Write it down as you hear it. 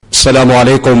السلام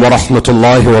عليكم ورحمة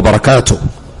الله وبركاته.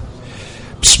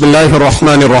 بسم الله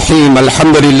الرحمن الرحيم.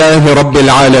 الحمد لله رب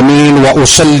العالمين،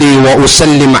 وأصلي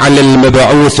وأسلم على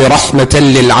المبعوث رحمة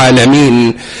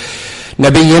للعالمين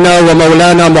نبينا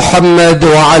ومولانا محمد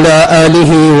وعلى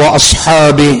آله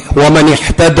وأصحابه ومن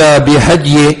اهتدى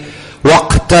بهديه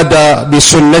واقتدى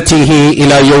بسنته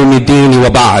إلى يوم الدين،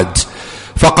 وبعد.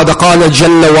 فقد قال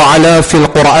جل وعلا في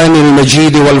القرآن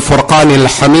المجيد والفرقان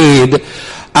الحميد: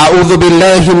 أعوذ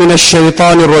بالله من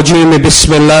الشيطان الرجيم،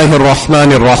 بسم الله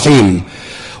الرحمن الرحيم.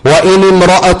 وإن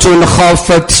امرأة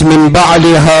خافت من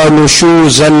بعلها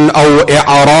نشوزا أو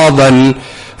إعراضا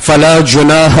فلا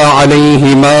جناح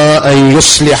عليهما أن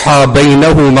يصلحا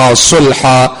بينهما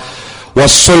صلحا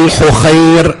والصلح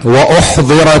خير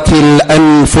وأحضرت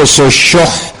الأنفس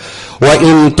الشح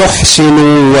وإن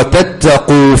تحسنوا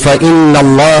وتتقوا فإن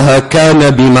الله كان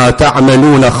بما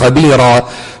تعملون خبيرا.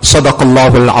 صدق الله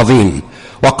العظيم.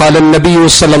 وقال النبي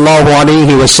صلى الله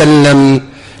عليه وسلم: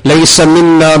 ليس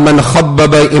منا من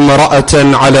خبب امرأة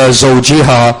على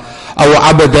زوجها أو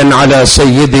عبدا على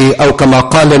سيده، أو كما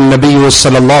قال النبي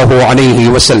صلى الله عليه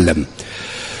وسلم.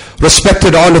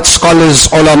 Respected honored scholars,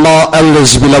 ulama,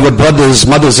 elders, beloved brothers,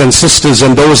 mothers and sisters,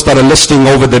 and those that are listening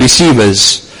over the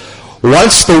receivers,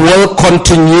 whilst the world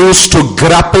continues to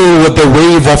grapple with the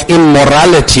wave of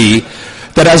immorality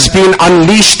that has been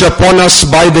unleashed upon us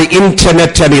by the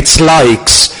internet and its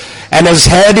likes, and has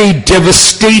had a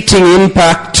devastating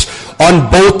impact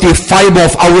on both the fibre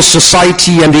of our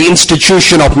society and the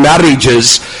institution of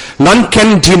marriages, none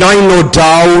can deny, no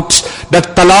doubt,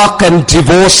 that talaq and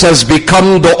divorce has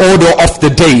become the order of the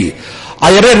day.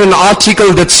 I read an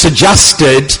article that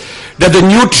suggested that the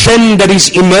new trend that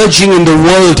is emerging in the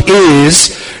world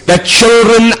is that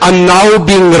children are now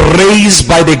being raised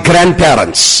by the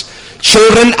grandparents.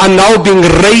 Children are now being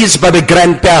raised by the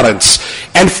grandparents.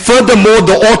 And furthermore,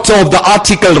 the author of the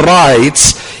article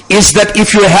writes is that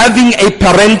if you're having a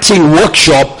parenting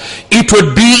workshop, it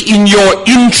would be in your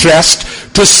interest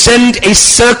to send a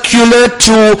circular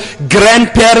to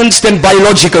grandparents than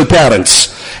biological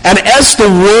parents. And as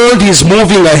the world is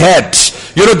moving ahead,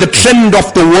 the trend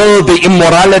of the world, the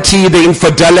immorality, the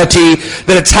infidelity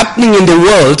that it's happening in the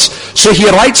world. So he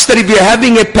writes that if you're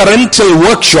having a parental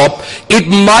workshop, it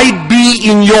might be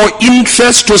in your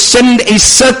interest to send a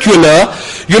circular,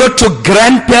 to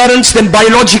grandparents than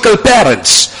biological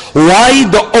parents. Why?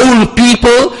 The old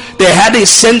people, they had a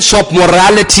sense of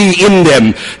morality in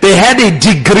them. They had a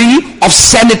degree of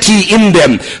sanity in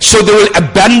them. So they will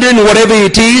abandon whatever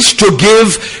it is to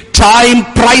give time,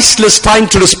 priceless time,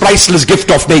 to this priceless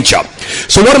gift of nature.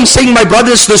 So what I'm saying, my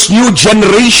brothers, this new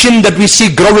generation that we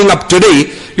see growing up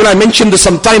today, I mentioned this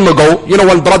some time ago.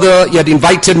 One brother, he had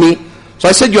invited me. So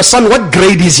I said, your son, what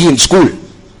grade is he in school?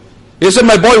 He said,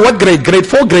 my boy, what grade? Grade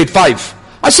 4, grade 5.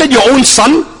 I said, your own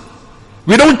son?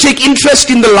 We don't take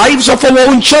interest in the lives of our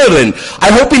own children.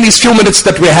 I hope in these few minutes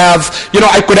that we have,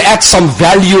 I could add some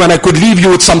value and I could leave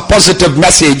you with some positive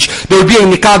message. There will be a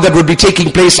nikah that will be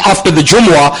taking place after the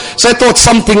Jumuah. So I thought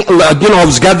something, I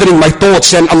was gathering my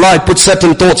thoughts, and Allah had put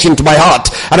certain thoughts into my heart,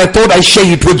 and I thought I'd share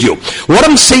it with you. What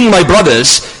I'm saying, my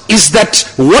brothers, is that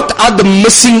what are the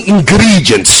missing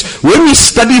ingredients? When we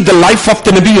study the life of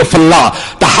the Nabi of Allah,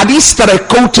 the hadith that I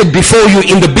quoted before you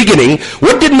in the beginning,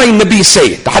 what did my Nabi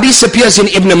say? The hadith appears in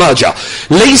Ibn Majah.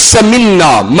 لَيْسَ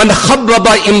مِنَّا مَنْ خَبَّبَ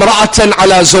إِمْرَأَةً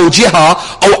عَلَى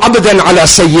زَوْجِهَا أَوْ عَبْدًا عَلَى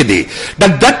سَيِّدِهِ.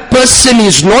 That person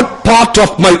is not part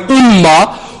of my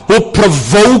ummah who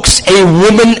provokes a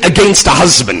woman against a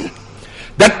husband.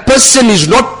 That person is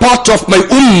not part of my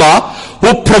ummah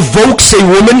who provokes a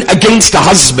woman against a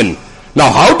husband.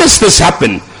 Now, how does this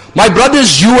happen? My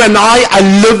brothers, you and I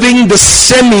are living the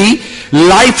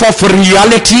semi-life of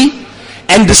reality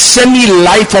and the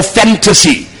semi-life of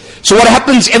fantasy. So what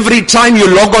happens every time you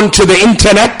log on to the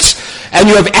internet and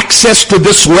you have access to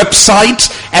this website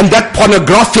and that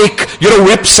pornographic,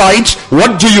 website,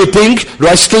 what do you think? Do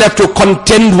I still have to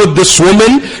contend with this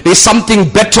woman? There's something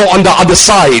better on the other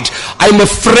side. I'm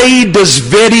afraid this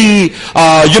very,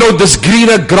 this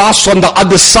greener grass on the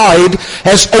other side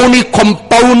has only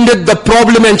compounded the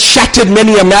problem and shattered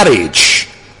many a marriage.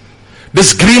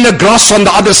 This greener grass on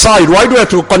the other side, why do I have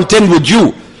to contend with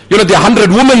you? There are 100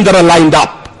 women that are lined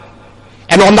up.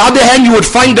 And on the other hand, you would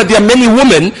find that there are many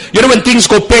women, when things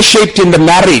go pear-shaped in the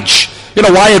marriage.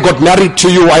 Why I got married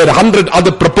to you, I had 100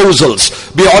 other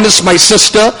proposals. Be honest, my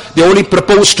sister, they only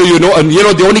proposed to you, and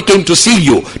they only came to see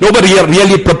you. Nobody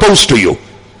really proposed to you.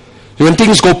 When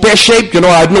things go pear-shaped,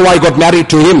 I don't know why I got married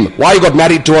to him, why I got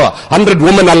married to her. 100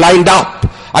 women are lined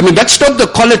up. That's not the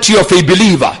quality of a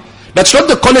believer. That's not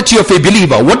the quality of a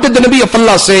believer. What did the Nabi of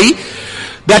Allah say?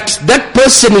 that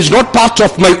person is not part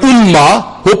of my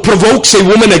ummah who provokes a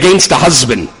woman against a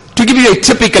husband. To give you a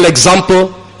typical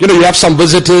example, you have some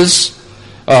visitors,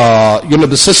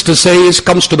 the sister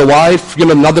comes to the wife,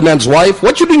 another man's wife,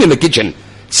 what you doing in the kitchen?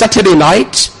 Saturday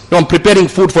night, I'm preparing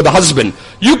food for the husband.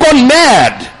 You gone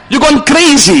mad, you gone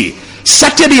crazy.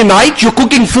 Saturday night, you're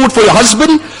cooking food for your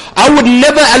husband? I would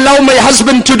never allow my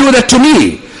husband to do that to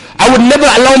me. I would never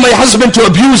allow my husband to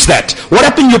abuse that. What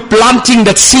happened? You're planting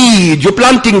that seed.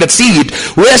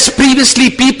 Whereas previously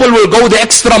people will go the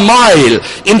extra mile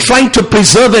in trying to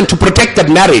preserve and to protect that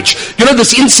marriage.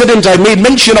 This incident, I made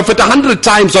mention of it 100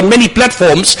 times on many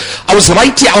platforms. I was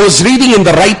reading in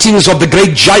the writings of the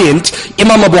great giant,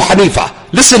 Imam Abu Hanifa.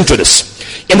 Listen to this.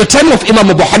 In the time of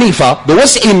Imam Abu Hanifa, there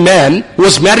was a man who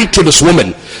was married to this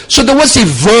woman. So there was a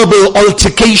verbal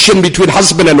altercation between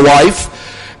husband and wife.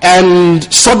 And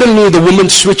suddenly the woman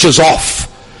switches off.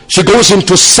 She goes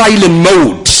into silent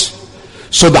mode.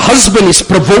 So the husband is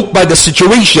provoked by the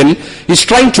situation. He's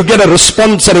trying to get a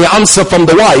response and an answer from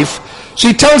the wife. So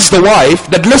he tells the wife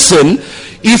that, listen,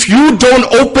 if you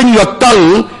don't open your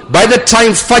tongue by the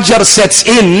time Fajr sets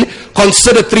in,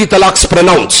 consider 3 talaqs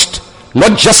pronounced.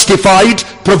 Not justified,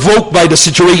 provoked by the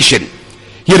situation.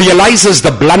 He realizes the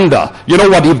blunder. You know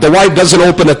what? If the wife doesn't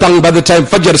open her tongue by the time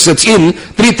Fajr sets in,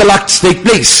 3 talaqs take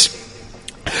place.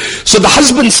 So the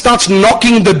husband starts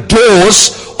knocking the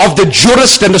doors of the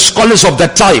jurists and the scholars of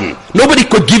that time. Nobody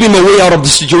could give him a way out of the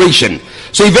situation.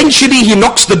 So eventually he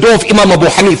knocks the door of Imam Abu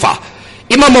Hanifa.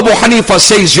 Imam Abu Hanifa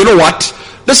says, you know what?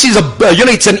 This is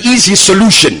it's an easy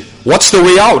solution. What's the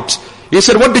way out? He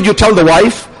said, what did you tell the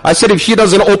wife? I said, if she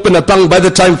doesn't open her tongue by the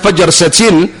time Fajr sets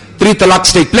in, 3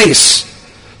 talaqs take place.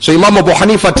 So Imam Abu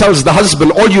Hanifa tells the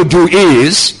husband, all you do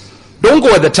is, don't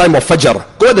go at the time of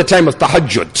Fajr, go at the time of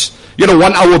Tahajjud.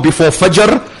 1 hour before Fajr,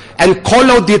 and call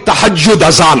out the Tahajjud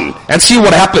azan, and see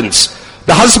what happens.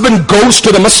 The husband goes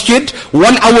to the masjid,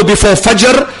 1 hour before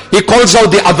Fajr, he calls out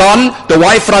the adhan, the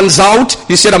wife runs out,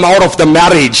 he said, I'm out of the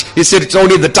marriage. He said, it's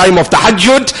only the time of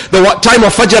Tahajjud, the time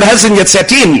of Fajr hasn't yet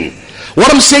set in.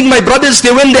 What I'm saying, my brothers,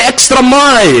 they went the extra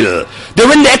mile. They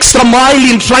went the extra mile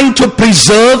in trying to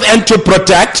preserve and to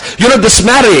protect, this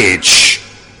marriage.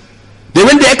 They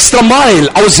went the extra mile.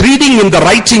 I was reading in the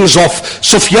writings of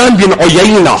Sufyan bin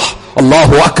Uyayna,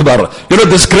 Allahu Akbar,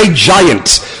 this great giant.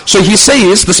 So he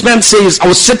says, this man says, I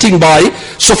was sitting by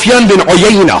Sufyan bin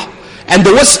Uyayna, and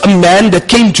there was a man that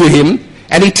came to him,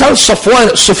 and he tells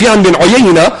Sufyan bin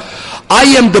Uyayna, I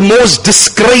am the most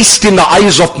disgraced in the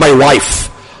eyes of my wife.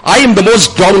 I am the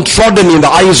most downtrodden in the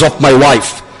eyes of my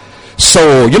wife.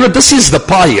 So, this is the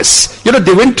pious.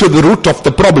 They went to the root of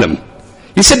the problem.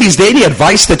 He said, is there any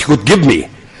advice that you could give me?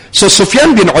 So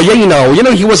Sufyan bin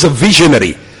Uyayna, he was a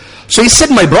visionary. So he said,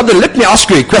 my brother, let me ask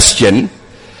you a question.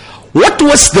 What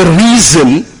was the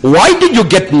reason, why did you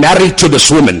get married to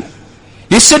this woman?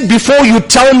 He said, before you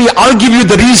tell me, I'll give you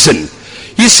the reason.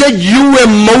 He said, you were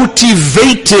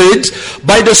motivated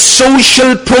by the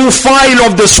social profile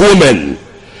of this woman.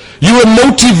 You were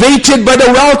motivated by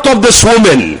the wealth of this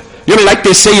woman. Like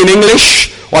they say in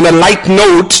English, on a light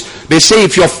note, they say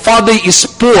if your father is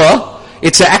poor,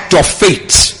 it's an act of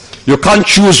fate. You can't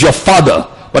choose your father.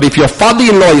 But if your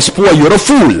father-in-law is poor, you're a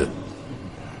fool.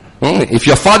 If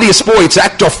your father is poor, it's an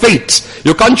act of fate.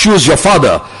 You can't choose your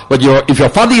father. But if your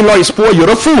father-in-law is poor, you're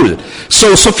a fool.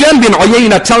 So Sufyan bin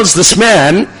Uyayna tells this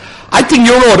man, I think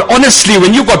honestly,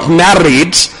 when you got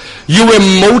married, you were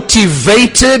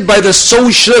motivated by the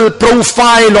social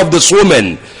profile of this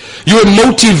woman. You were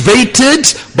motivated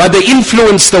by the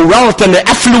influence, the wealth and the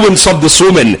affluence of this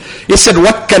woman. He said,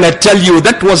 what can I tell you?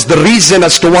 That was the reason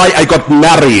as to why I got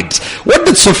married. What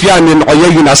did Sufyan bin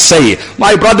Uyayna say?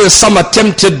 My brothers, some are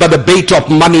tempted by the bait of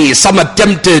money. Some are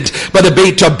tempted by the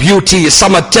bait of beauty.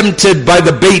 Some are tempted by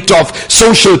the bait of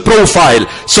social profile.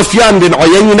 Sufyan bin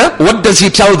Uyayna, what does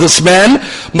he tell this man?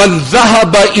 Man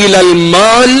dhahaba ila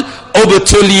al-mal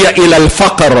ابتلي إلى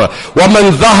الفقر ومن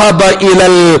ذهب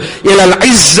إلى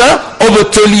العزة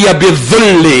ابتلي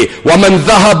بالذل ومن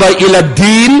ذهب إلى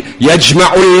الدين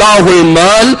يجمع الله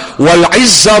المال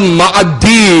والعزة مع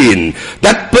الدين.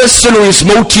 That person who is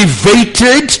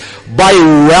motivated by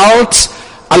wealth,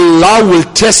 Allah will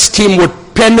test him with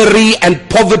penury and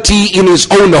poverty in his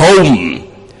own home.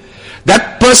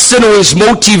 That person who is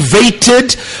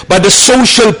motivated by the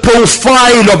social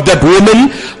profile of that woman,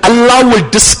 Allah will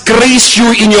disgrace you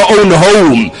in your own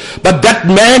home. But that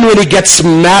man, when he gets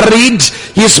married,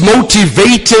 he is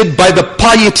motivated by the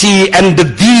piety and the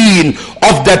deen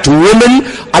of that woman.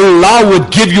 Allah would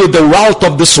give you the wealth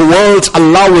of this world.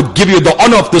 Allah would give you the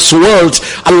honor of this world.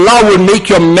 Allah will make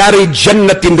your marriage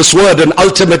Jannat in this world and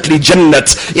ultimately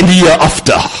Jannat in the year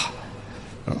after.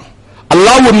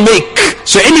 Allah would make.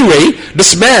 So anyway,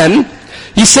 this man,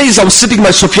 he says, I was sitting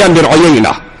by Sufyan bin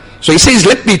Uyayna. So he says,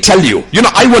 let me tell you,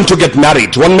 I want to get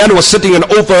married. One man was sitting and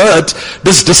overheard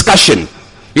this discussion.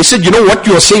 He said, what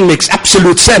you are saying makes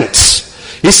absolute sense.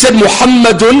 He said,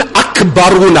 Muhammadun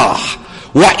akbaruna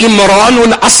wa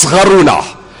Imranun asgharuna.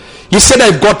 He said,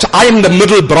 I am the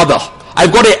middle brother.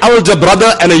 I've got an elder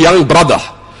brother and a young brother.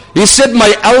 He said,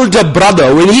 my elder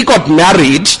brother, when he got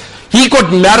married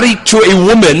to a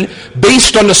woman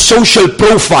based on a social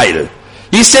profile.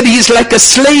 He said he's like a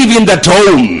slave in that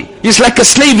home. He's like a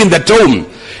slave in that home.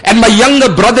 And my younger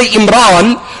brother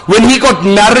Imran, when he got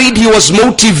married, he was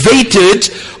motivated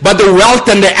by the wealth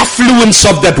and the affluence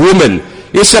of that woman.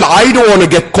 He said, I don't want to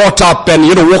get caught up and,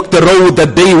 walk the road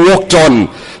that they walked on.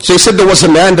 So he said there was a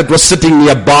man that was sitting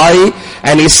nearby,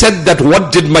 and he said that,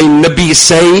 what did my Nabi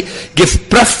say? Give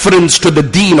preference to the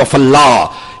deen of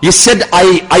Allah. He said,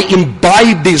 I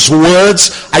imbibed these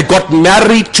words. I got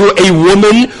married to a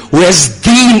woman who has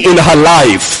deen in her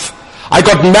life. I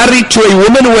got married to a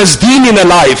woman who has deen in her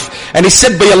life. And he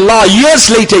said, by Allah, years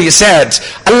later he said,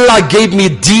 Allah gave me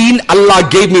deen, Allah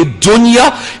gave me dunya,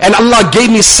 and Allah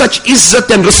gave me such izzat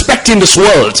and respect in this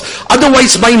world.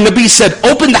 Otherwise, my Nabi said,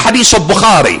 open the hadith of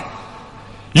Bukhari.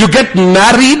 You get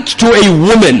married to a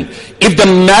woman. If the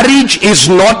marriage is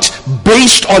not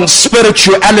based on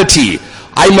spirituality,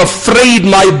 I'm afraid,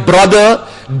 my brother,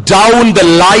 down the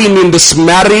line in this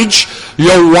marriage,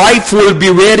 your wife will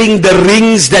be wearing the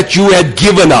rings that you had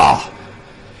given her.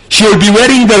 She will be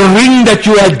wearing the ring that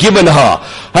you had given her.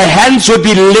 Her hands will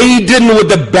be laden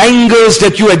with the bangles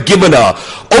that you had given her.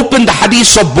 Open the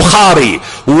hadith of Bukhari.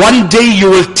 One day you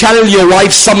will tell your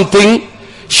wife something,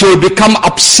 she will become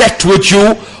upset with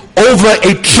you over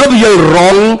a trivial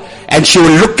wrong, and she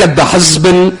will look at the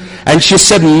husband, and she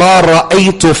said, Ma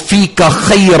ra'aytu fika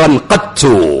khayran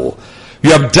qattu. You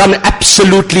have done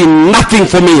absolutely nothing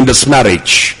for me in this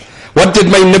marriage. What did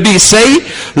my Nabi say?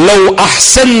 لو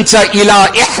أحسنت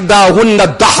إلى إحداهن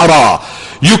الدهر.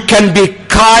 You can be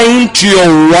kind to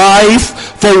your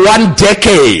wife for 1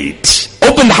 decade.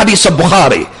 Open the hadith of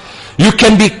Bukhari. You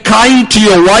can be kind to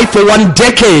your wife for 1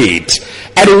 decade.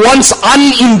 And once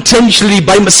unintentionally,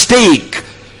 by mistake,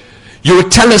 you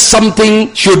would tell her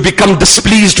something, she would become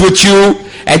displeased with you,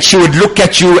 and she would look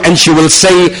at you and she will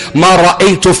say, Ma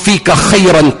ra'aytu fika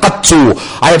khayran qattu.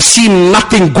 I have seen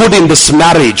nothing good in this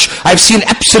marriage. I have seen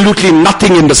absolutely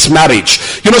nothing in this marriage.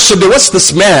 So there was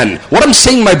this man. What I'm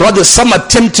saying, my brothers, some are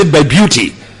tempted by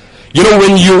beauty.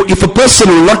 If a person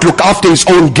will not look after his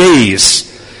own gaze,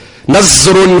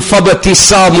 Nazrun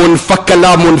fabatisamun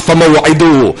fakalamun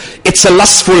famaw'idu. It's a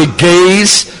lustful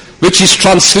gaze, which is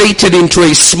translated into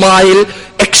a smile,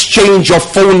 exchange of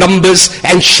phone numbers,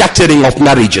 and shattering of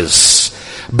marriages.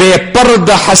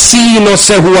 Beparda hasino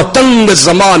se hua tang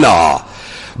zamana.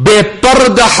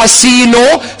 Beparda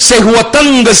hasino se hua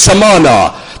tang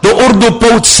zamana. The Urdu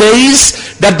poet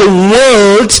says that the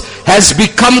world has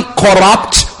become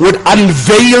corrupt with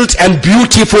unveiled and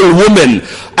beautiful women.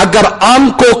 Agar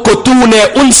aanko ko tune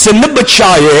unse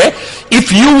nibchaye, if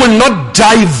you will not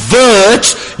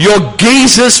divert your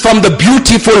gazes from the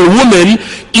beautiful woman,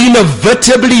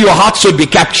 inevitably your hearts will be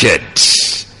captured.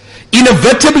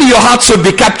 Inevitably your hearts will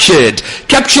be captured.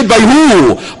 Captured by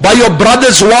who? By your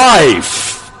brother's wife.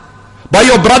 By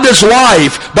your brother's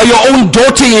wife. By your own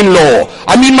daughter-in-law.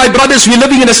 My brothers, we're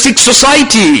living in a sick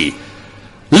society.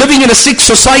 Living in a sick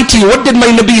society. What did my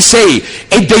Nabi say?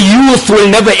 The youth will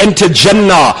never enter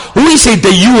Jannah. Who is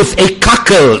the youth? A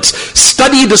cuckold.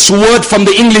 Study this word from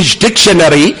the English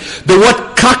dictionary. The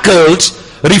word cuckold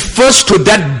refers to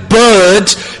that bird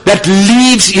that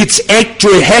leaves its egg to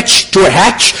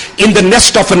hatch in the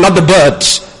nest of another bird.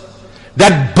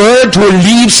 That bird who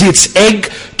leaves its egg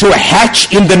to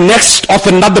hatch in the nest of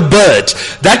another bird.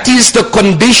 That is the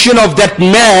condition of that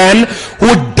man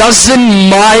who doesn't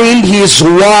mind his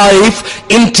wife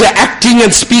interacting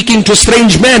and speaking to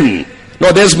strange men.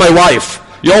 No, there's my wife.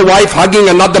 Your wife hugging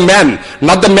another man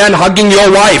hugging your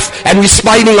wife, and we're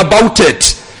smiling about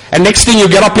it. And next thing you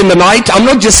get up in the night, I'm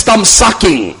not just thumb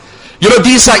sucking.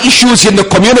 These are issues in the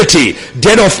community.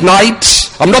 Dead of night.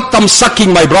 I'm not thumb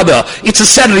sucking, my brother. It's a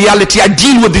sad reality. I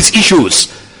deal with these issues.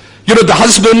 The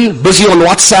husband busy on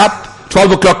WhatsApp,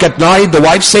 12 o'clock at night. The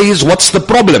wife says, what's the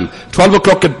problem? 12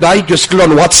 o'clock at night, you're still on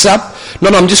WhatsApp? No,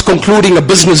 I'm just concluding a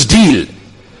business deal.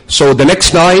 So the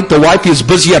next night, the wife is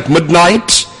busy at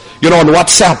midnight, on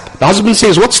WhatsApp. The husband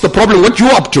says, what's the problem? What you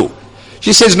up to?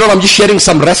 She says, no, I'm just sharing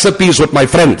some recipes with my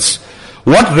friends.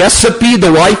 What recipe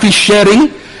the wife is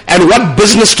sharing and what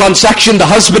business transaction the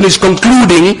husband is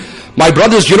concluding, my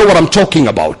brothers, you know what I'm talking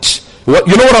about. You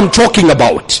know what I'm talking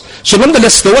about. So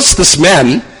nonetheless, there was this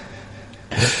man.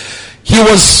 He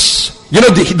was, there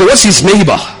was his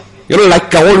neighbor.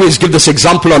 Like I always give this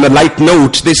example on a light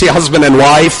note. They say husband and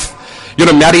wife,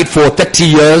 married for 30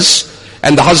 years.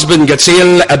 And the husband gets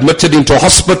ill, admitted into a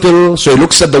hospital. So he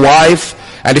looks at the wife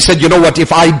and he said, you know what,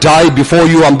 if I die before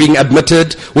you, I'm being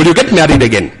admitted, will you get married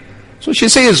again? So she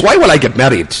says, why will I get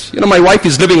married? My wife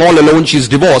is living all alone, she's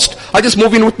divorced. I just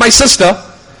move in with my sister.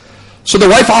 So the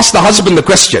wife asked the husband the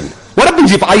question, what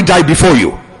happens if I die before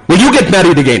you? Will you get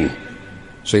married again?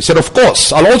 So he said, of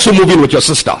course, I'll also move in with your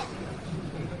sister.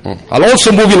 I'll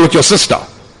also move in with your sister.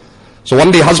 So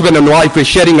one day husband and wife were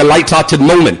sharing a light-hearted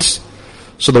moment.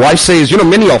 So the wife says,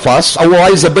 many of us, our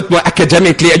wives are a bit more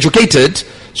academically educated.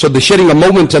 So they're sharing a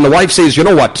moment and the wife says, you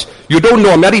know what? You don't know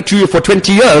I'm married to you for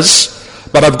 20 years,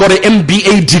 but I've got an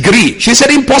MBA degree. She said,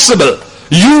 impossible.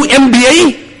 You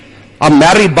MBA? I'm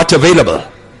married but available.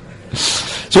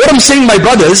 So what I'm saying, my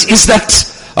brothers, is that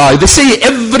they say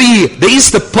there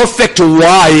is the perfect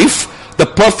wife, the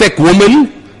perfect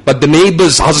woman, but the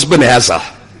neighbor's husband has her.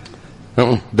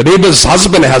 The neighbor's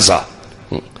husband has her.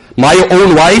 My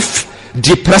own wife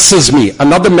depresses me.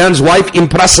 Another man's wife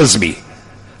impresses me.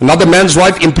 Another man's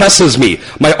wife impresses me.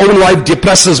 My own wife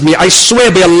depresses me. I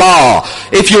swear by Allah,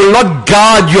 if you will not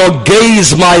guard your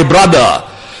gaze, my brother,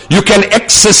 you can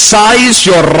exercise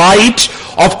your right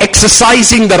of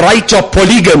exercising the right of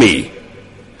polygamy.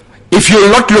 If you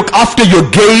will not look after your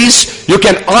gaze, you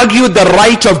can argue the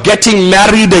right of getting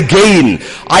married again.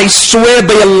 I swear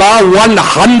by Allah,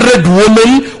 100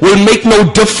 women will make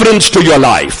no difference to your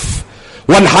life.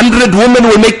 100 women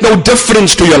will make no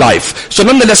difference to your life. So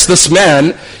nonetheless, this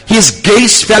man, his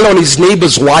gaze fell on his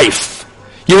neighbor's wife.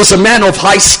 He was a man of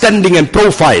high standing and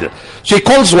profile. So he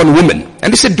calls one woman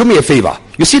and he said, do me a favor.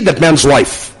 You see that man's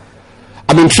wife?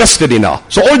 I'm interested in her.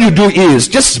 So all you do is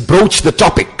just broach the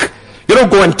topic.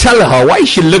 Go and tell her, why is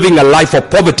she living a life of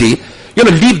poverty?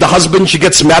 Leave the husband, she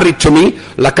gets married to me.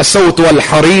 لَكَسَوْتُ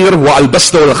وَالْحَرِيرُ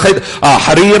وَأَلْبَسْتُ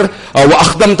وَالْحَرِيرُ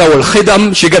وَأَخْدَمْتَ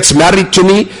وَالْخِدَمْ. She gets married to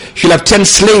me. She'll have 10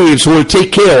 slaves who will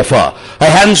take care of her. Her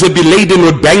hands will be laden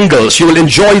with bangles. She will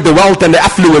enjoy the wealth and the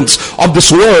affluence of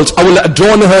this world. I will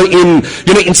adorn her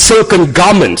in silken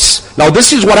garments. Now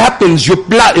this is what happens. You're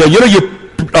planting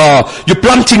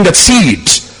that seed.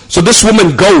 So this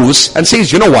woman goes and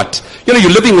says, you know what? You're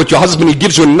living with your husband, he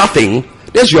gives you nothing.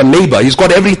 There's your neighbor, he's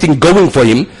got everything going for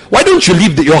him. Why don't you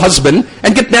leave your husband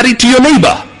and get married to your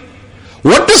neighbor?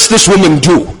 What does this woman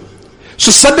do?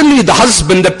 So suddenly the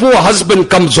husband, the poor husband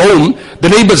comes home, the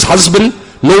neighbor's husband,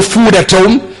 no food at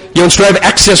home. He wants to have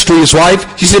access to his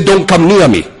wife. She said, don't come near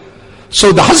me.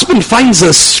 So the husband finds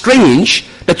her strange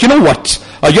that, you know what?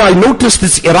 I noticed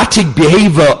this erratic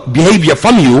behavior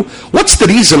from you. What's the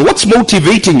reason? What's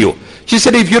motivating you? She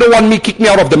said, if you don't want me, kick me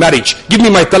out of the marriage. Give me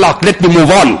my talaq. Let me move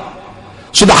on.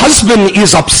 So the husband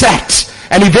is upset.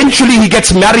 And eventually he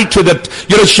gets married to that,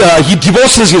 he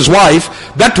divorces his wife.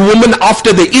 That woman,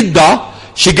 after the iddah,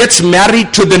 she gets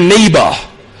married to the neighbor.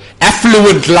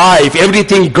 Affluent life,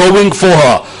 everything going for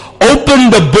her.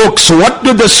 Open the books. What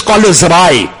do the scholars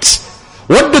write?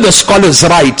 What do the scholars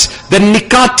write? The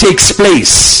nikah takes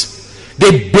place.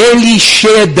 They barely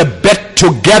shared the bed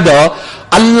together.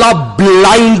 Allah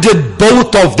blinded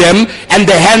both of them and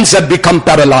their hands had become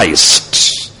paralyzed.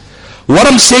 What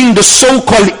I'm saying, the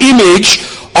so-called image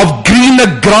of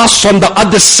greener grass on the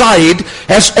other side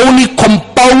has only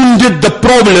compounded the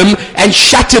problem and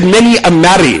shattered many a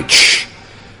marriage.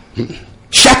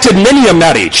 Shattered many a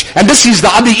marriage. And this is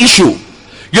the other issue.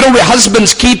 Where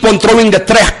husbands keep on throwing the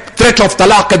threat of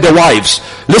talaq at their wives.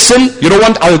 Listen, you don't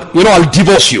want, I'll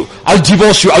divorce you. I'll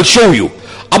divorce you. I'll show you.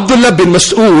 Abdullah bin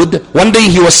Mas'ud, one day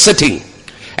he was sitting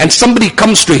and somebody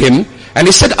comes to him and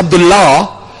he said,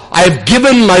 Abdullah, I have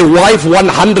given my wife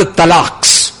 100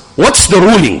 talaqs. What's the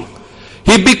ruling?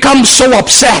 He becomes so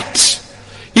upset.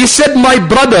 He said, my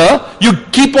brother, you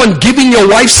keep on giving your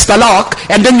wife's talaq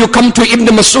and then you come to Ibn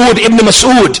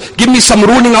Mas'ud, give me some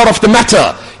ruling out of the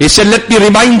matter. He said, let me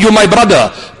remind you, my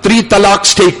brother, 3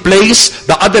 talaqs take place,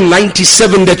 the other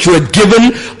 97 that you had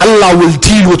given, Allah will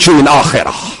deal with you in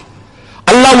akhirah.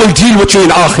 Allah will deal with you in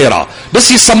akhirah.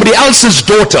 This is somebody else's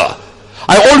daughter.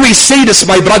 I always say this,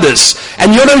 my brothers,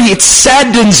 and it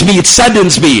saddens me.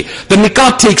 The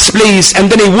nikah takes place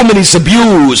and then a woman is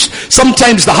abused.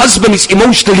 Sometimes the husband is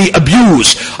emotionally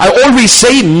abused. I always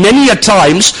say, many a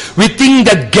times, we think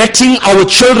that getting our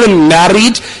children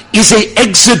married is an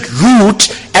exit route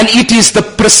and it is the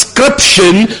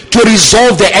prescription to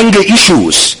resolve the anger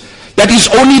issues. That is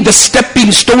only the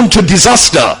stepping stone to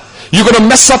disaster. You're going to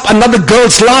mess up another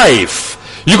girl's life.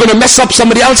 You're going to mess up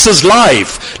somebody else's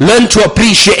life. Learn to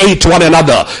appreciate one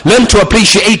another. Learn to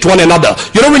appreciate one another.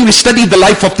 You know, when we study the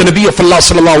life of the Nabi of Allah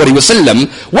sallallahu alaihi wasallam,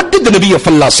 what did the Nabi of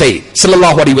Allah say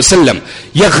sallallahu alaihi wasallam?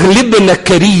 يَغْلِبْنَ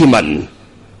كَرِيمًا.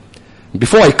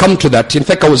 Before I come to that, in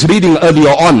fact I was reading earlier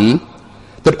on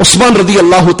that Usman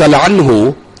radiyallahu ta'ala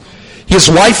anhu, his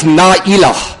wife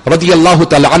Na'ilah radiyallahu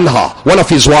ta'ala anha, one of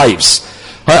his wives,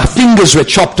 her fingers were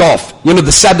chopped off. You know,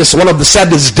 one of the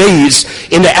saddest days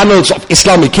in the annals of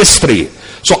Islamic history.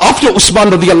 So after Usman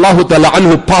radiyallahu ta'ala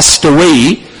anhu passed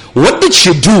away, what did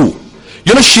she do?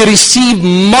 You know, she received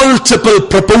multiple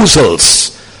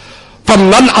proposals from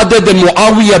none other than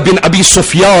Muawiyah bin Abi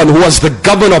Sufyan, who was the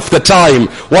governor of the time,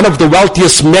 one of the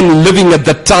wealthiest men living at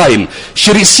that time.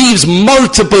 She receives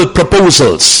multiple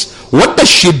proposals. What does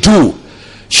she do?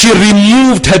 She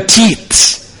removed her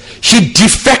teeth. She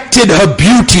defected her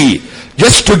beauty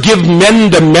just to give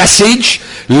men the message,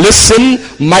 listen,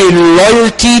 my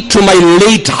loyalty to my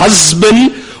late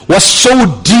husband was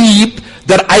so deep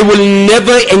that I will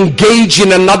never engage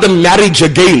in another marriage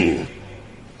again.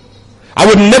 I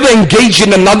would never engage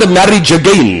in another marriage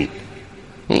again.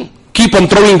 Keep on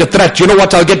throwing the threat. You know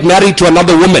what? I'll get married to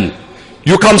another woman.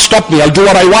 You can't stop me. I'll do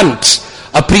what I want.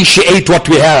 Appreciate what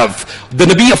we have. The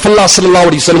Nabi of Allah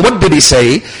sallallahu alaihi wasallam, what did he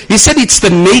say? He said it's the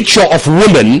nature of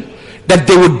women that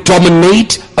they would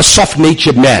dominate a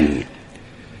soft-natured man.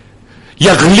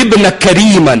 يَغْلِبْنَ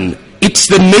كَرِيمًا. It's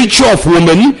the nature of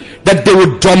women that they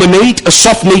would dominate a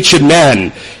soft-natured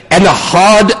man. And a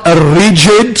hard, a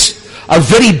rigid, a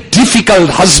very difficult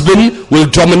husband will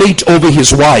dominate over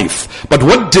his wife. But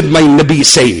what did my Nabi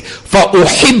say?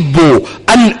 فَأُحِبُّ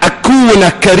أَنْ أَكُونَ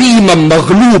كَرِيمًا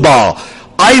مَغْلُوبًا.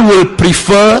 I will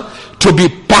prefer to be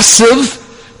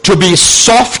passive, to be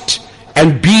soft,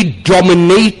 and be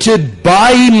dominated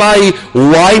by my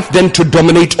wife than to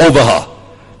dominate over her.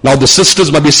 Now the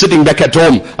sisters might be sitting back at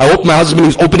home. I hope my husband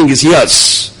is opening his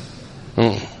ears.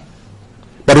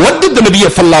 But what did the Nabi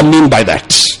of Allah mean by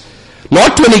that?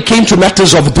 Not when it came to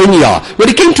matters of dunya. When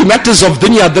it came to matters of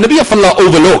dunya, the Nabi of Allah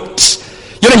overlooked.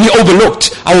 You know, he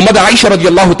overlooked. Our mother Aisha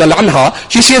radiallahu ta'ala anha,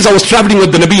 she says, I was traveling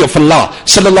with the Nabi of Allah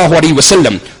sallallahu alaihi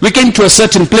wasallam. We came to a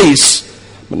certain place.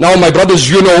 Now my brothers,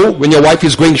 you know, when your wife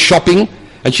is going shopping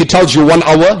and she tells you 1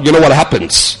 hour, you know what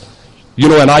happens. You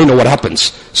know, and I know what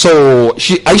happens. So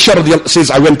Aisha radiallahu says,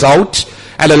 I went out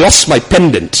and I lost my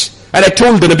pendant. And I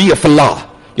told the Nabi of Allah,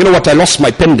 you know what, I lost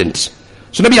my pendant.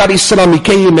 So Nabi alayhi salam, he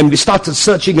came and we started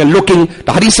searching and looking.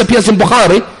 The hadith appears in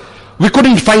Bukhari. We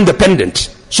couldn't find the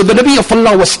pendant. So the Nabi of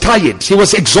Allah was tired. He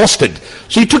was exhausted.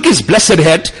 So he took his blessed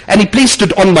head and he placed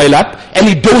it on my lap and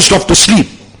he dozed off to sleep.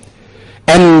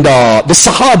 And the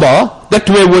Sahaba that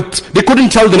were with, they couldn't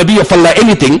tell the Nabi of Allah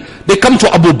anything. They come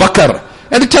to Abu Bakr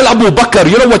and they tell Abu Bakr,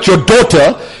 you know what, your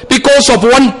daughter, because of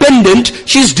one pendant,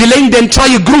 she's delaying the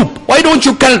entire group. Why don't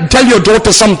you tell your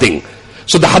daughter something?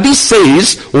 So the hadith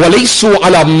says, وَلَيْسُوا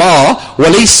عَلَى مَا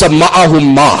وَلَيْسَ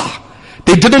مَعَهُمْ مَا.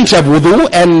 They didn't have wudu,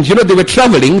 and you know, they were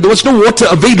traveling, there was no water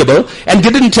available, and they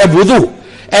didn't have wudu.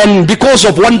 And because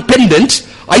of one pendant,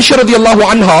 Aisha radiallahu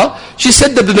anha, she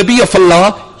said that the Nabi of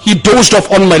Allah, he dozed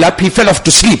off on my lap, he fell off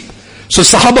to sleep. So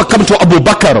Sahaba come to Abu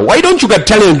Bakr, why don't you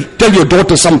tell your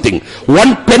daughter something?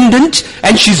 One pendant,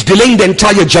 and she's delaying the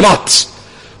entire Jamaat.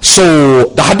 So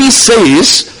the hadith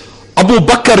says, Abu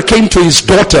Bakr came to his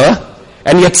daughter,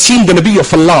 and he had seen the Nabi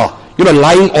of Allah, you know,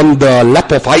 lying on the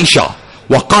lap of Aisha.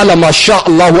 وَقَالَ مَا شَاءَ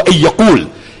اللَّهُ أَن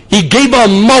يَقُولُ. He gave her a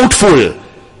mouthful.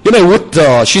 You know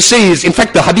what she says, in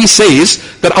fact the hadith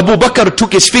says that Abu Bakr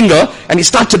took his finger and he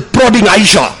started prodding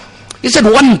Aisha. He said,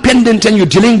 one pendant and you're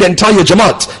delaying the entire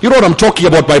Jamaat. You know what I'm talking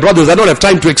about, my brothers. I don't have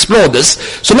time to explore this.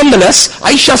 So nonetheless,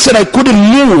 Aisha said, I couldn't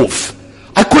move.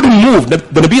 I couldn't move. The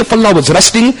Nabi of Allah was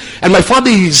resting and my father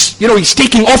is, you know, he's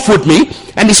taking off with me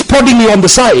and he's prodding me on the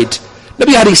side.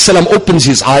 Nabi alayhi salam opens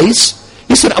his eyes.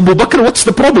 He said, Abu Bakr, what's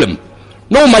the problem?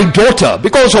 No, my daughter,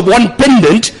 because of one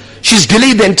pendant, she's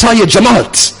delayed the entire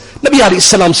Jamaat. Nabi alayhi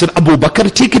salam said, Abu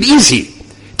Bakr, take it easy.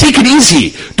 Take it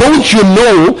easy. Don't you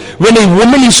know when a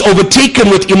woman is overtaken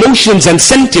with emotions and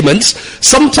sentiments,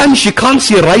 sometimes she can't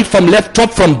see right from left,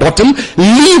 top from bottom.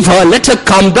 Leave her, let her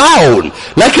calm down.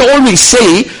 Like I always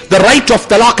say, the right of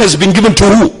talaq has been given to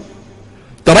who?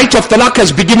 The right of talaq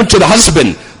has been given to the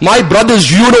husband. My brothers,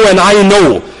 you know and I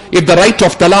know, if the right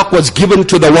of talaq was given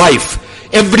to the wife,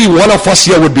 every one of us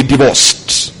here would be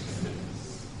divorced.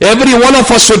 Every one of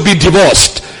us would be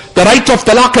divorced. The right of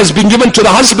talaq has been given to the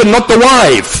husband, not the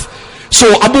wife.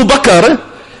 So Abu Bakr,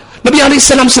 Nabi alayhi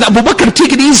salam said, Abu Bakr,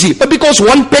 take it easy. But because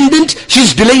one pendant,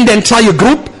 she's delaying the entire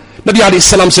group. Nabi alayhi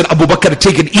salam said, Abu Bakr,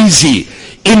 take it easy.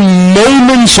 in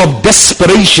moments of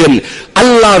desperation,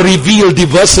 Allah revealed the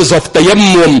verses of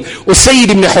Tayammum. Usayd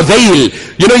ibn Hudayl,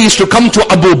 he used to come to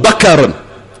Abu Bakr.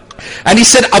 And he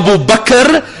said, Abu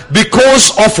Bakr,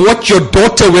 because of what your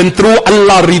daughter went through,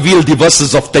 Allah revealed the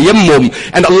verses of Tayammum.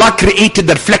 And Allah created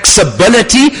that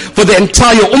flexibility for the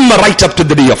entire ummah right up to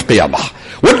the day of Qiyamah.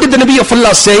 What did the Nabi of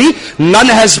Allah say? None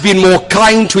has been more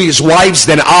kind to his wives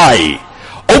than I.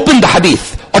 Open the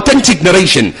hadith. Authentic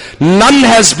narration. None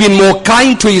has been more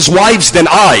kind to his wives than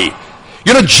I.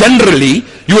 Generally,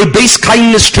 you will base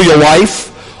kindness to your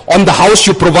wife on the house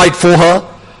you provide for her,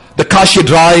 the car she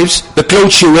drives, the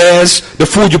clothes she wears, the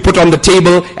food you put on the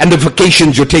table, and the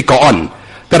vacations you take her on.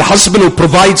 That husband who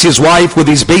provides his wife with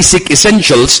his basic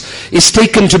essentials is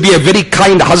taken to be a very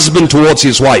kind husband towards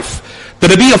his wife. The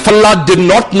Nabi of Allah did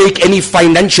not make any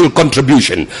financial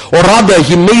contribution, or rather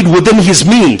he made within his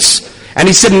means. And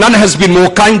he said, none has been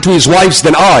more kind to his wives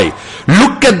than I.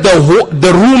 Look at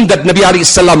the room that Nabi alayhi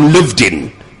salam lived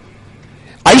in.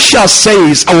 Aisha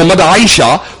says, our mother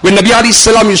Aisha, when Nabi alayhi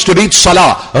salam used to read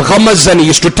salah, ghamazani,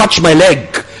 used to touch my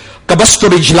leg. Kabastu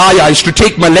rijlaya, I used to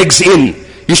take my legs in.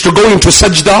 He used to go into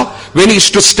sajda. When he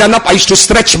used to stand up, I used to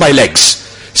stretch my legs.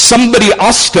 Somebody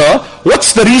asked her,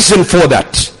 what's the reason for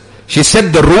that? She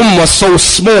said, the room was so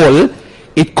small,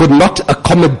 it could not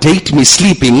accommodate me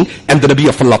sleeping and the Nabi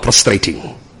of Allah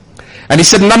prostrating. And he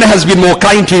said, none has been more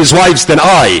kind to his wives than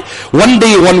I. One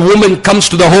day, one woman comes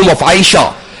to the home of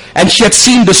Aisha, and she had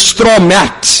seen the straw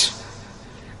mat.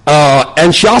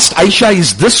 And she asked Aisha,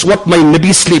 is this what my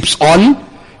Nabi sleeps on?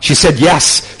 She said,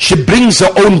 yes. She brings her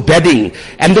own bedding.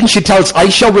 And then she tells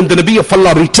Aisha, when the Nabi of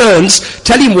Allah returns,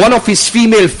 tell him one of his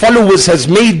female followers has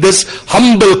made this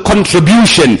humble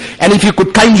contribution. And if you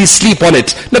could kindly sleep on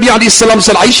it. Nabi alayhi salam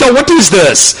said, Aisha, what is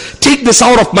this? Take this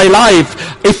out of my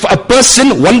life. If a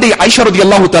person, one day Aisha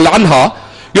radiallahu ta'ala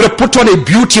anha, put on a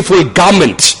beautiful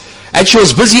garment. And she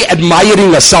was busy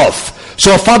admiring herself.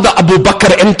 So her father Abu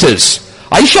Bakr enters.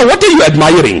 Aisha, what are you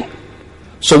admiring?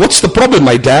 So what's the problem,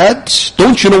 my dad?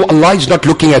 Don't you know Allah is not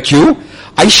looking at you?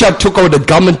 Aisha took out a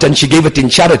garment and she gave it in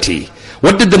charity.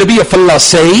 What did the Nabi of Allah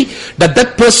say?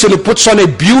 That person who puts on a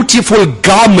beautiful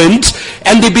garment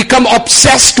and they become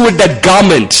obsessed with that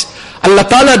garment, Allah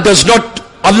does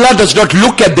not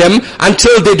look at them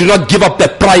until they do not give up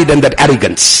that pride and that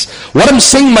arrogance. What I'm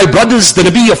saying, my brothers, the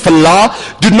Nabi of Allah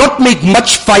did not make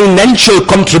much financial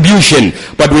contribution.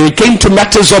 But when it came to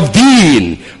matters of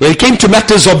deen, here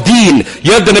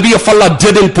the Nabi of Allah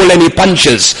didn't pull any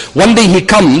punches. One day he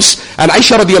comes, and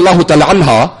Aisha radiallahu ta'ala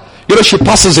anha, she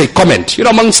passes a comment.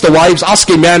 Amongst the wives, ask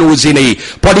a man who is in a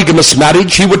polygamous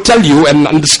marriage, he would tell you and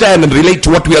understand and relate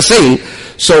to what we are saying.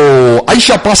 So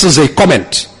Aisha passes a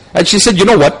comment. And she said, you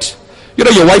know what?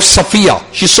 Your wife Safiya,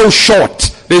 she's so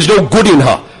short, there's no good in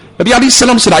her. Nabi alayhi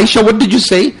salam said, Aisha, what did you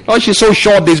say? Oh, she's so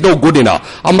short, there's no good in her.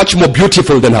 I'm much more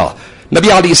beautiful than her. Nabi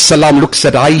alayhi salam looks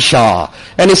at Aisha,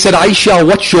 and he said, Aisha,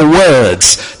 what's your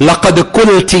words? لَقَدْ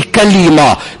قُلْتِ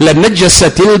كَلِمَةً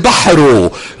لَنَجَّسَتِ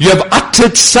الْبَحْرُ. You have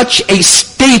uttered such a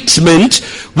statement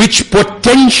which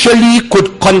potentially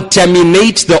could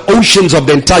contaminate the oceans of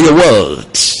the entire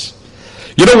world.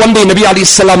 One day Nabi alayhi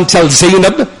salam tells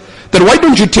Zainab, then why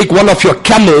don't you take one of your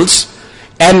camels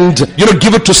and,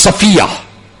 give it to Safiya.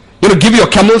 Give your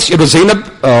camels, Zainab,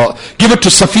 give it to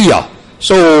Safiya.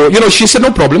 So, she said,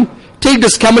 no problem. Take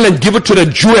this camel and give it to the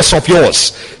Jewess of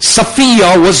yours.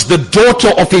 Safiya was the daughter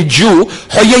of a Jew,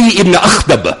 Huyay ibn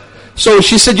Akhtab. So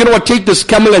she said, take this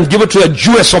camel and give it to the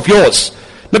Jewess of yours.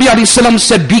 Nabi alayhi salam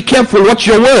said, be careful, watch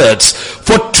your words.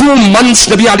 For 2 months,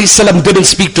 Nabi alayhi salam didn't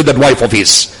speak to that wife of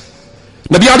his.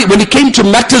 When it came to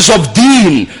matters of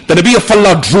deen, the Nabi of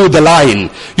Allah drew the line.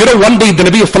 One day the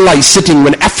Nabi of Allah is sitting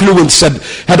when affluence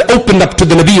had opened up to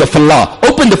the Nabi of Allah.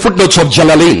 Open the footnotes of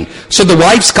Jalalain. So the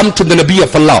wives come to the Nabi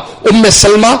of Allah.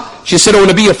 Salma, she said, oh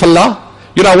Nabi of Allah,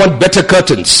 I want better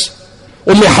curtains.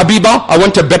 Habiba, I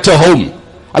want a better home.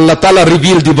 Allah Ta'ala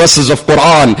revealed the verses of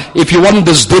Quran. If you want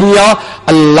this dunya,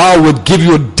 Allah would give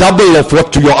you double of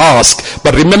what you ask.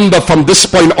 But remember, from this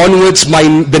point onwards,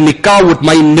 the nikah with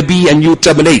my Nabi and you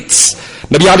terminates.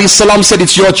 Nabi alayhi salam said,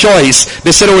 it's your choice.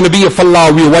 They said, oh Nabi of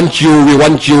Allah, we want you, we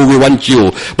want you, we want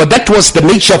you. But that was the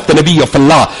nature of the Nabi of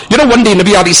Allah. One day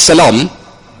Nabi alayhi salam,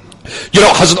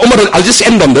 Hazrat Umar, I'll just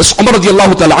end on this. Umar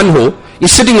radiallahu ta'ala anhu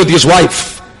is sitting with his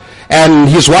wife, and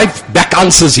his wife back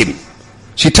answers him.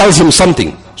 She tells him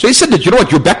something. So he said that,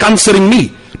 you're back answering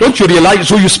me. Don't you realize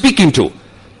who you're speaking to?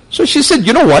 So she said,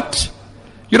 your own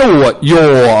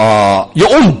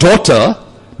daughter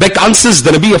back answers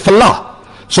the Nabi of Allah.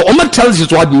 So Umar tells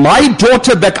his wife, my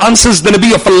daughter back answers the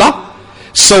Nabi of Allah.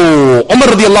 So Umar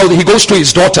radiallahu, he goes to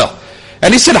his daughter.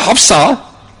 And he said, Hafsa,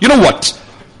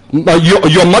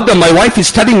 your mother, my wife,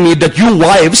 is telling me that you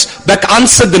wives back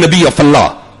answered the Nabi of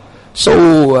Allah.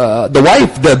 So the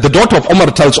wife, the daughter of Umar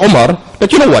tells Umar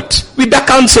that, you know what, we back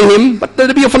answer him, but the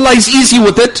Nabi of Allah is easy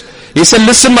with it. He said,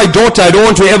 listen my daughter, I don't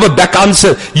want to ever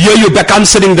hear you back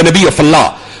answering the Nabi of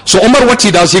Allah. So Umar, what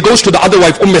he does, he goes to the other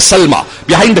wife, Salma,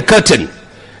 behind the curtain.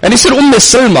 And he said,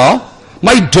 Salma,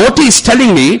 my daughter is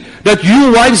telling me that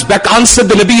you wives back answered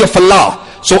the Nabi of Allah.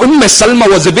 So Salma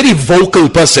was a very vocal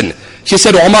person. She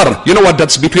said, Umar, you know what,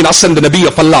 that's between us and the Nabi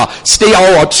of Allah. Stay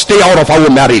out of our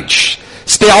marriage.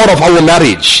 Stay out of our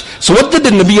marriage. So what did the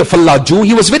Nabi of Allah do?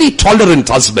 He was very tolerant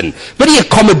husband, very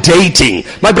accommodating.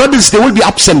 My brothers, there will be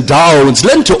ups and downs.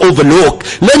 Learn to overlook,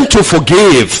 learn to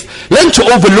forgive. Learn to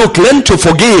overlook, learn to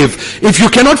forgive. If you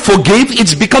cannot forgive,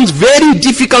 it becomes very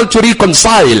difficult to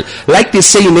reconcile. Like they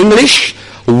say in English,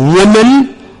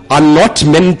 women are not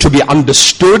meant to be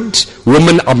understood,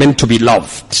 women are meant to be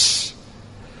loved.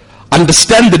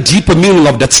 Understand the deeper meaning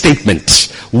of that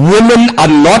statement. Women are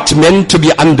not meant to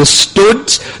be understood,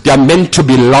 they are meant to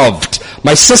be loved.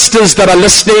 My sisters that are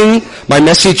listening, my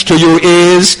message to you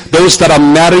is, those that are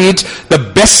married,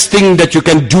 the best thing that you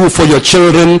can do for your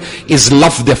children is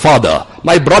love their father.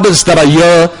 My brothers that are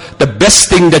here, the best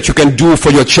thing that you can do for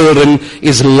your children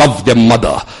is love their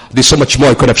mother. There's so much more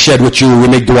I could have shared with you. We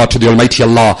make dua to the Almighty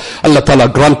Allah. Allah Ta'ala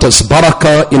grant us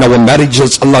barakah in our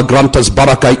marriages. Allah grant us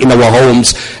barakah in our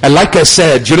homes. And like I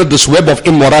said, you know, this web of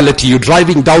immorality, you're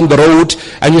driving down the road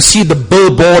and you see the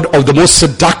billboard of the most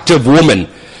seductive woman.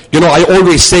 You know, I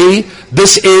always say,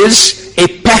 this is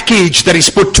a package that is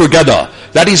put together.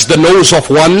 That is the nose of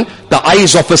one, the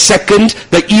eyes of a second,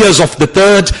 the ears of the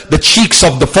third, the cheeks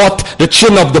of the fourth, the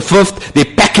chin of the fifth. They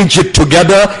package it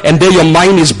together and there your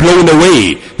mind is blown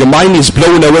away. Your mind is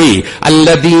blown away.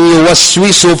 Alladhi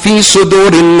yuwaswisu fi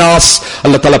sudurin nas.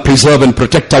 Allah Ta'ala preserve and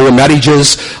protect our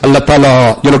marriages. Allah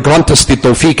Ta'ala, you know, grant us the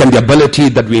tawfiq and the ability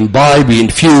that we imbibe, we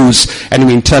infuse, and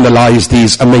we internalize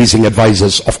these amazing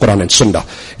advices of Quran and Sunnah.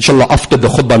 Inshallah, after the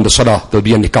khutbah and the salah, there will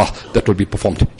be a nikah that will be performed.